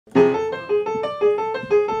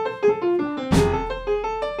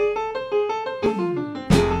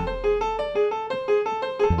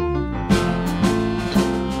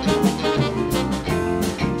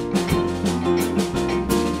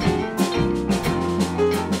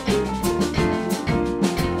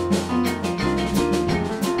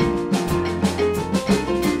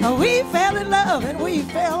love and we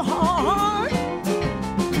fell hard,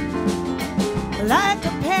 like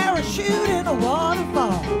a parachute in a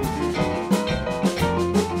waterfall,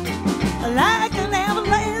 like an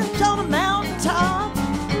avalanche on a mountaintop.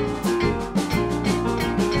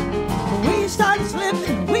 We started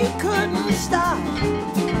slipping, we couldn't stop.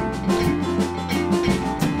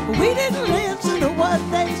 We didn't listen to what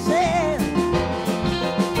they said.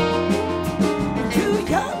 We're too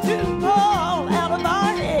young to fall out of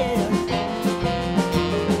our heads.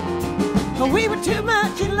 We were too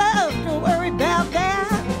much in love to worry about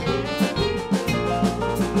that.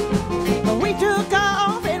 We took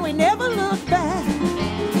off and we never looked back.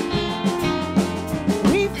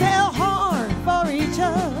 We fell hard for each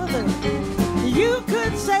other. You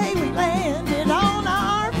could say we landed on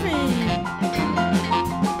our feet.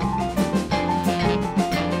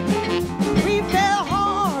 We fell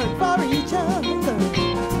hard for each other.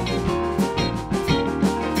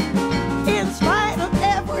 In spite of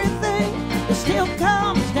everything, it still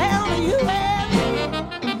comes down to you and me.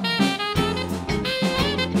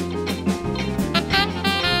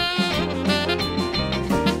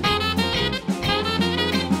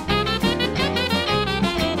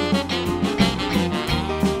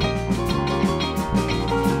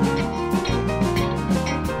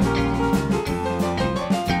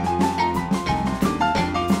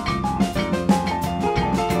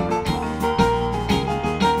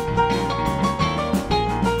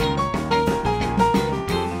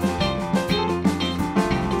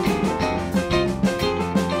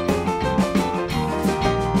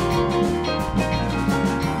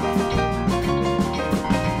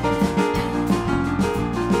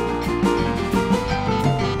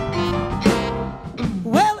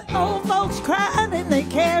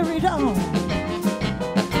 Carried on.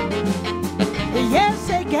 Yes,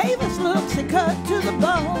 they gave us looks that cut to the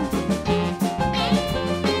bone.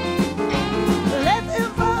 Let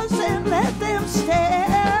them fuss and let them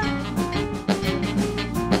stare.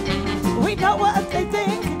 We know what they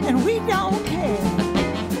think and we don't care.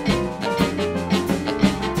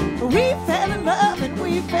 We fell in love and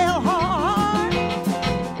we fell hard.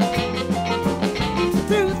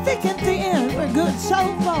 Through thick and thin, we're good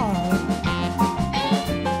so far.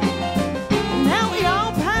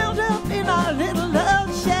 Little love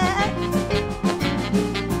shack,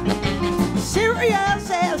 serious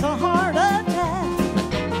as a heart attack.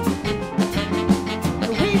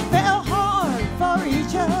 We fell hard for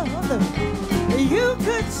each other. You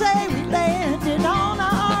could say we landed on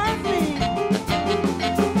our feet.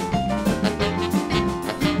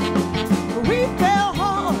 We fell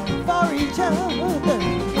hard for each other.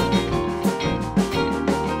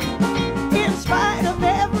 In spite of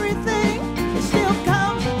everything, it still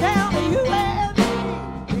comes down to you and me.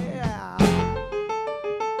 Yeah.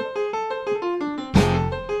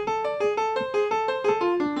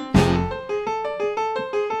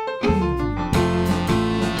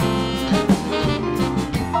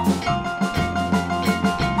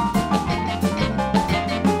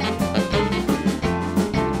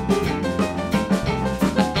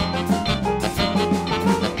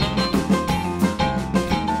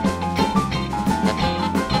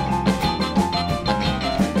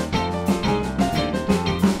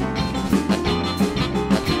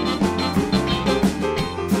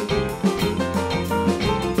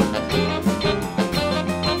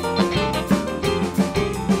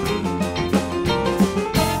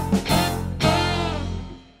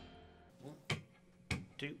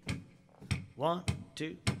 One,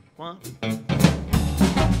 two, one.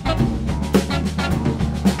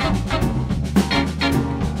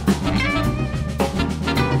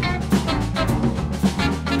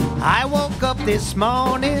 I woke up this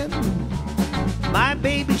morning, my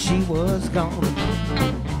baby, she was gone.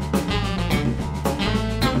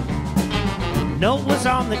 Note was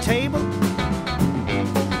on the table,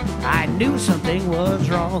 I knew something was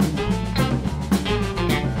wrong.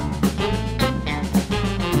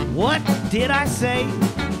 What did I say?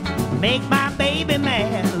 Make my baby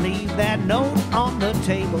mad. Leave that note on the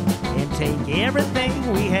table and take everything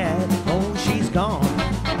we had. Oh, she's gone,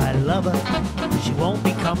 I love her, she won't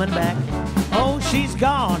be coming back. Oh, she's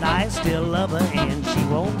gone, I still love her, and she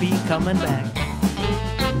won't be coming back.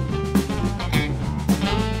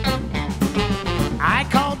 I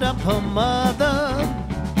called up her mother,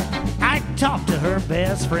 I talked to her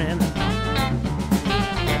best friend.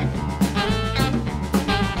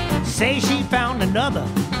 Say she found another,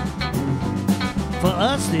 for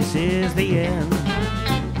us this is the end.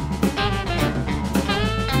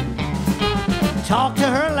 Talked to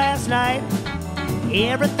her last night,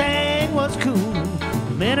 everything was cool.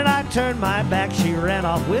 minute I turned my back, she ran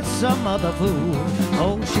off with some other fool.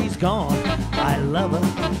 Oh, she's gone, I love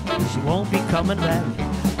her, she won't be coming back.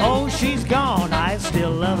 Oh, she's gone, I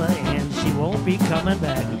still love her, and she won't be coming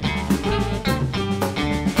back.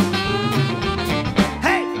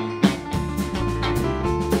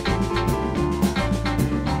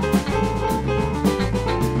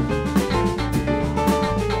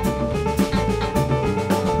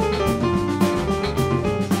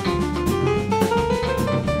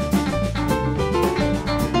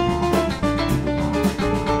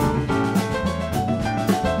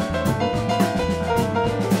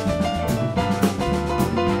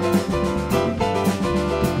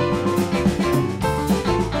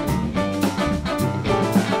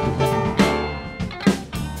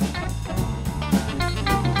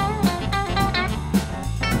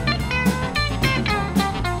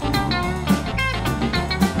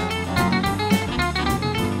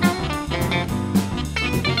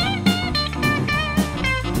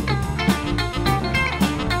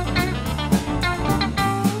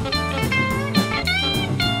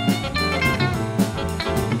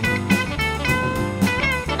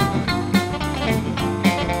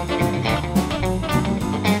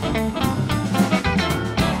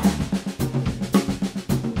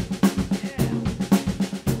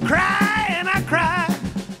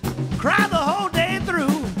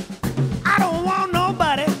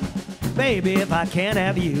 Baby, if I can't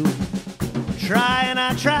have you. Try and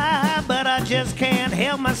I try, but I just can't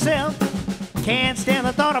help myself. Can't stand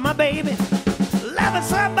the thought of my baby loving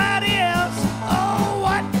somebody else. Oh,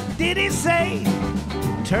 what did he say?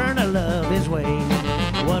 Turn to love his way.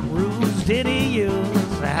 What rules did he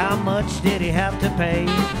use? How much did he have to pay?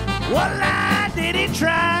 What lie did he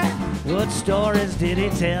try? What stories did he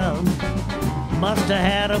tell? Must have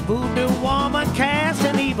had a voodoo woman cast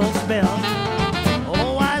an evil spell.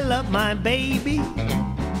 Oh, I love my baby,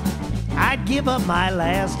 I'd give up my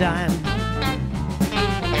last dime.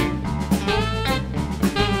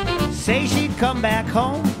 Say she'd come back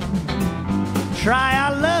home, try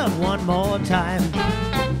our love one more time.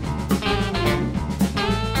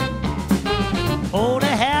 Oh, to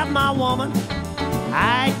have my woman,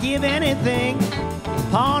 I'd give anything.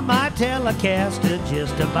 Pawn my Telecaster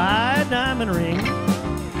just to buy a diamond ring.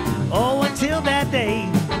 Oh, until that day,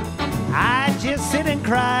 I just sit and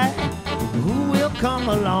cry. Who will come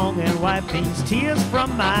along and wipe these tears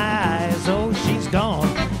from my eyes? Oh, she's gone,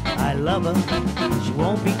 I love her, she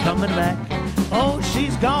won't be coming back. Oh,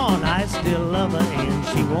 she's gone, I still love her, and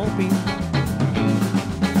she won't be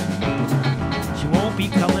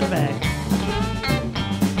coming back.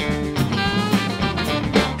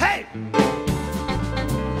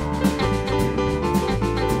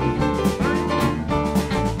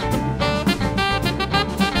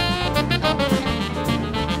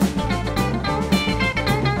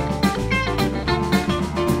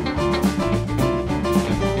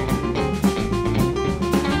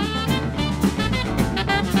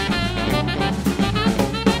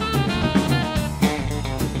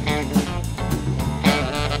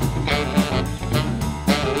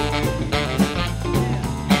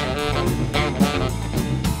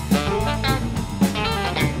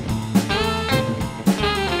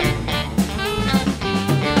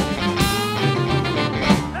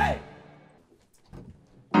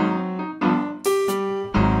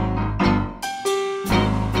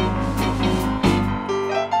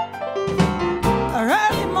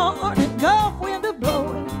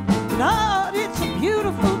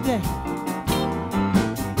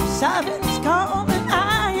 Silence calling,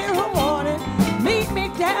 I hear a warning. Meet me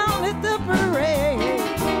down at the parade.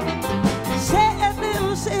 Sad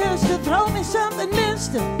little sister, throw me something,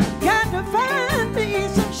 mister. Got to find me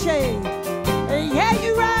some shade. Yeah,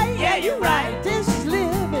 you're right. Yeah, you're right. This is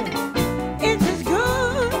living. It's as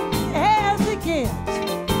good as it gets.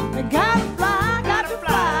 Gotta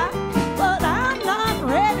fly, but I'm not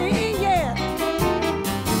ready yet.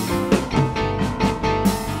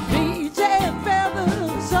 Beads and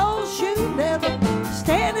feathers, old shoe leather,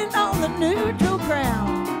 standing on the neutral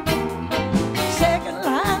ground. Second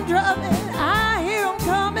line drumming, I hear 'em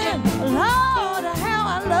coming. Lord, how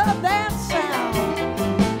I love that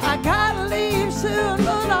sound. I got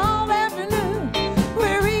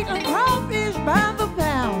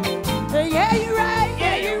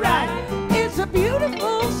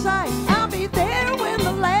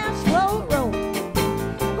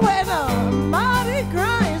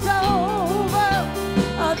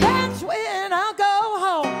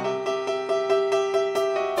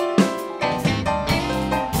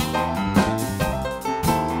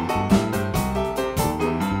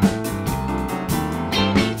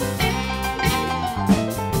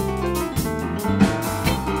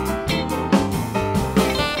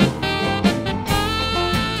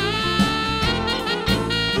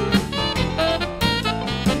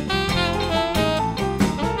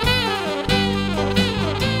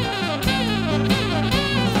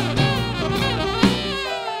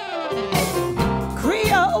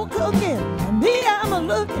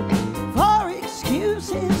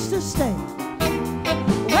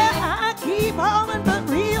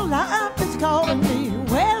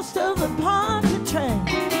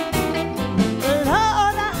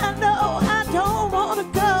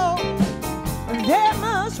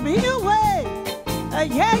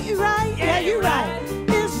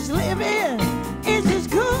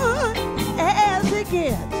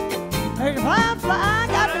gets. Fly, fly,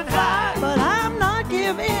 got to fly, but I'm not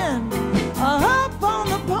giving up on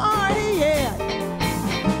the party yet.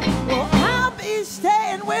 Well, I'll be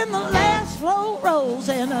staying when the last float rolls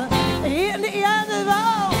and in the end of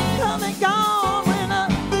all come and gone when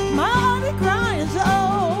Mardi Gras is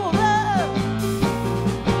over.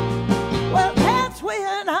 Well, that's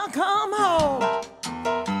when I'll come home.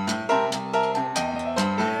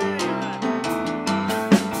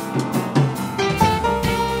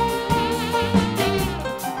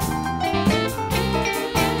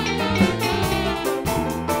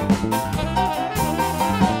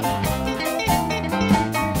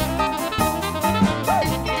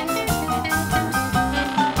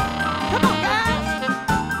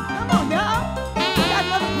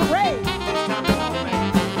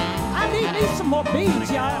 Beads,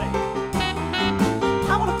 y'all.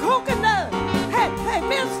 I want a coconut. Hey,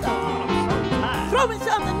 mister. Throw me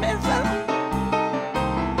something, mister.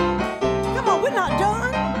 Come on, we're not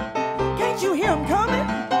done. Can't you hear them coming?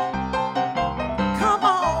 Come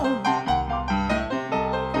on.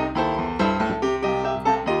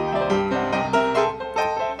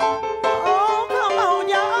 Oh, come on,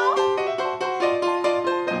 y'all.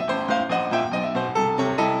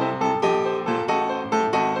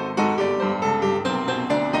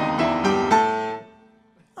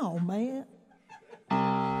 Oh, man.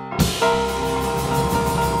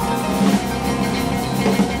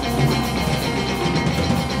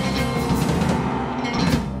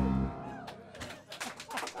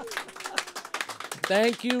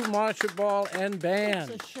 Thank you, Marcia Ball and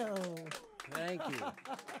band. It's a show. Thank you.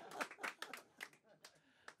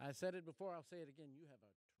 I said it before, I'll say it again. You have a